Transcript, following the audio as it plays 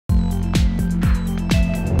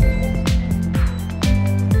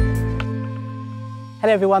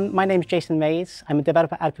Hello everyone, my name is Jason Mays. I'm a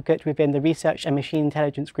developer advocate within the Research and Machine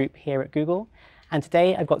Intelligence group here at Google. And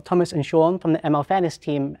today I've got Thomas and Sean from the ML Fairness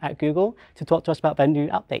team at Google to talk to us about their new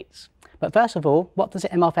updates. But first of all, what does the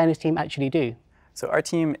ML Fairness team actually do? So our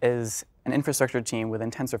team is an infrastructure team within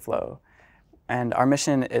TensorFlow. And our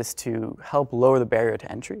mission is to help lower the barrier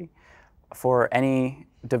to entry for any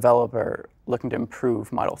developer looking to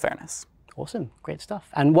improve model fairness. Awesome, great stuff.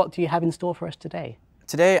 And what do you have in store for us today?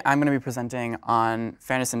 Today, I'm going to be presenting on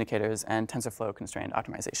fairness indicators and TensorFlow constrained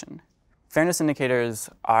optimization. Fairness indicators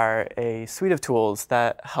are a suite of tools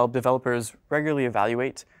that help developers regularly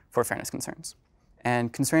evaluate for fairness concerns.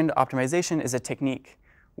 And constrained optimization is a technique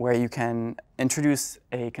where you can introduce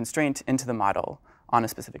a constraint into the model on a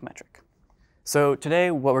specific metric. So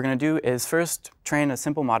today, what we're going to do is first train a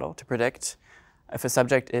simple model to predict if a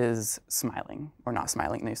subject is smiling or not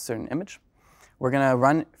smiling in a certain image. We're going to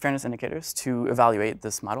run fairness indicators to evaluate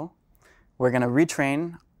this model. We're going to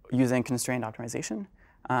retrain using constrained optimization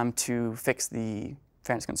to fix the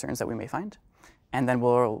fairness concerns that we may find. And then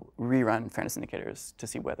we'll rerun fairness indicators to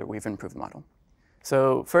see whether we've improved the model.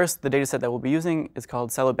 So first, the dataset that we'll be using is called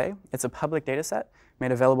CelebA. It's a public dataset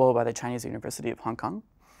made available by the Chinese University of Hong Kong.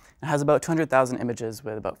 It has about 200,000 images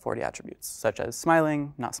with about 40 attributes, such as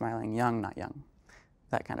smiling, not smiling, young, not young,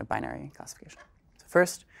 that kind of binary classification. So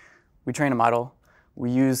first, we train a model. We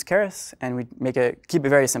use Keras, and we keep it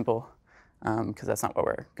very simple, because that's not what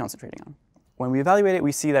we're concentrating on. When we evaluate it,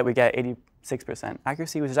 we see that we get 86%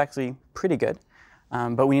 accuracy, which is actually pretty good.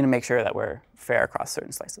 But we need to make sure that we're fair across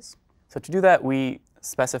certain slices. So to do that, we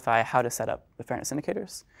specify how to set up the fairness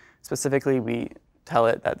indicators. Specifically, we tell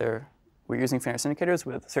it that we're using fairness indicators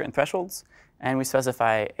with certain thresholds, and we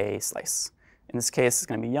specify a slice. In this case, it's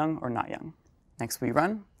going to be young or not young. Next, we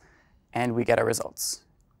run, and we get our results.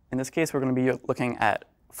 In this case, we're going to be looking at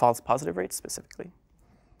false positive rates specifically.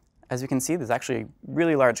 As you can see, there's actually a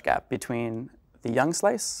really large gap between the young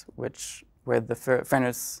slice, where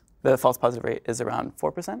the false positive rate is around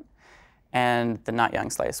 4%, and the not young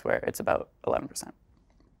slice, where it's about 11%.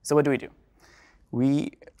 So what do?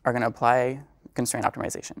 We are going to apply constraint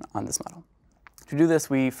optimization on this model. To do this,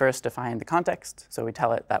 we first define the context. So we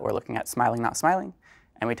tell it that we're looking at smiling, not smiling,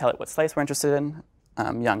 and we tell it what slice we're interested in,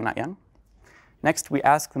 young, not young. Next, we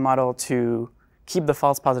ask the model to keep the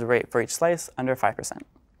false positive rate for each slice under 5%.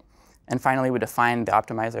 And finally, we define the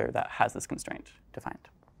optimizer that has this constraint defined.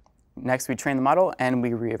 Next, we train the model, and we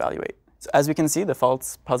reevaluate. So as we can see, the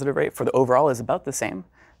false positive rate for the overall is about the same.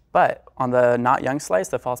 But on the not young slice,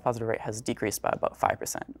 the false positive rate has decreased by about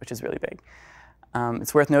 5%, which is really big.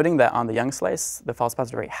 It's worth noting that on the young slice, the false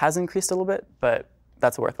positive rate has increased a little bit, but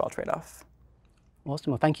that's a worthwhile trade-off.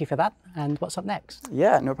 Awesome, well, thank you for that. And what's up next?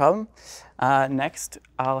 Yeah, no problem. Next,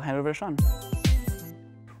 I'll hand over to Sean.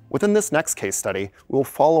 Within this next case study, we'll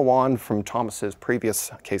follow on from Thomas's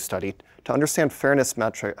previous case study to understand fairness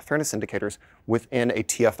indicators within a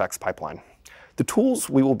TFX pipeline. The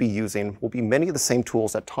tools we will be using will be many of the same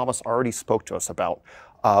tools that Thomas already spoke to us about,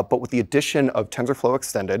 but with the addition of TensorFlow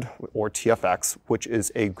Extended, or TFX, which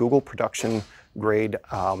is a Google production-grade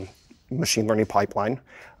machine learning pipeline,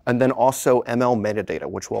 and then also ML Metadata,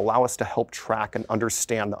 which will allow us to help track and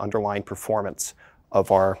understand the underlying performance of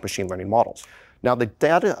our machine learning models. Now, the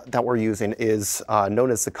data that we're using is known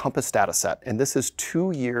as the COMPAS Dataset, and this is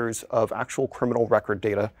 2 years of actual criminal record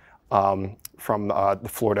data from the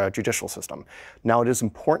Florida judicial system. Now, it is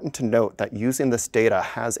important to note that using this data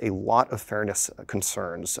has a lot of fairness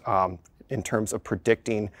concerns in terms of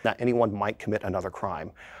predicting that anyone might commit another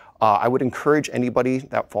crime. I would encourage anybody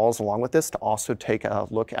that follows along with this to also take a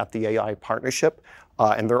look at the AI partnership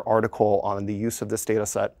and their article on the use of this data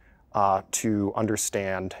set to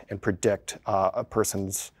understand and predict a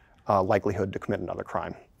person's likelihood to commit another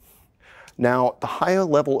crime. Now, the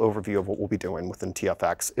high-level overview of what we'll be doing within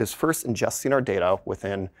TFX is first ingesting our data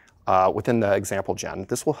within the example gen.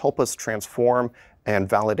 This will help us transform and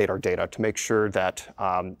validate our data to make sure that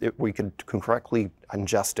we can correctly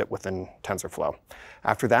ingest it within TensorFlow.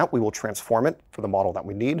 After that, we will transform it for the model that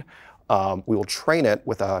we need. We will train it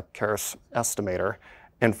with a Keras estimator.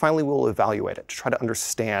 And finally, we'll evaluate it to try to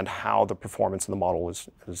understand how the performance of the model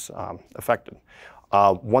is affected.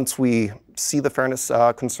 Once we see the fairness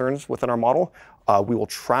concerns within our model, we will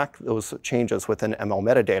track those changes within ML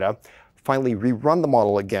metadata, finally rerun the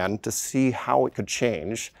model again to see how it could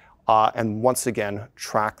change, and once again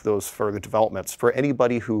track those further developments for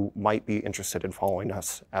anybody who might be interested in following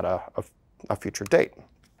us at a future date.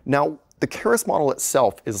 Now, the Keras model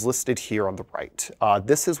itself is listed here on the right.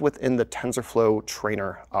 This is within the TensorFlow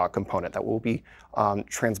trainer component that we'll be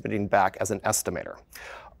transmitting back as an estimator.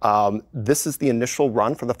 This is the initial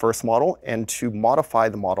run for the first model, and to modify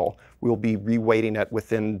the model, we'll be reweighting it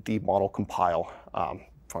within the model compile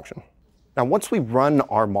function. Now, once we run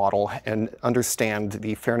our model and understand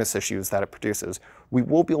the fairness issues that it produces, we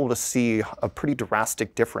will be able to see a pretty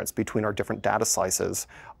drastic difference between our different data slices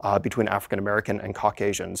between African American and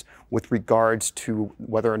Caucasians with regards to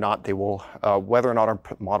whether or not our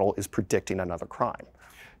model is predicting another crime.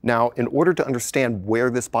 Now, in order to understand where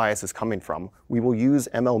this bias is coming from, we will use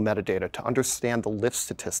ML metadata to understand the lift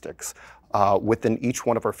statistics within each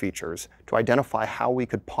one of our features to identify how we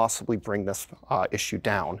could possibly bring this issue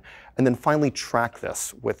down, and then finally track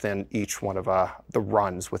this within each one of the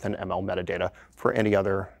runs within ML metadata for any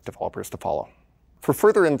other developers to follow. For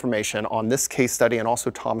further information on this case study and also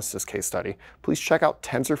Thomas's case study, please check out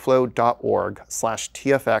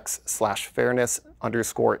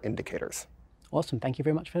tensorflow.org/tfx/fairness_indicators. Awesome. Thank you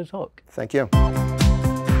very much for the talk. Thank you.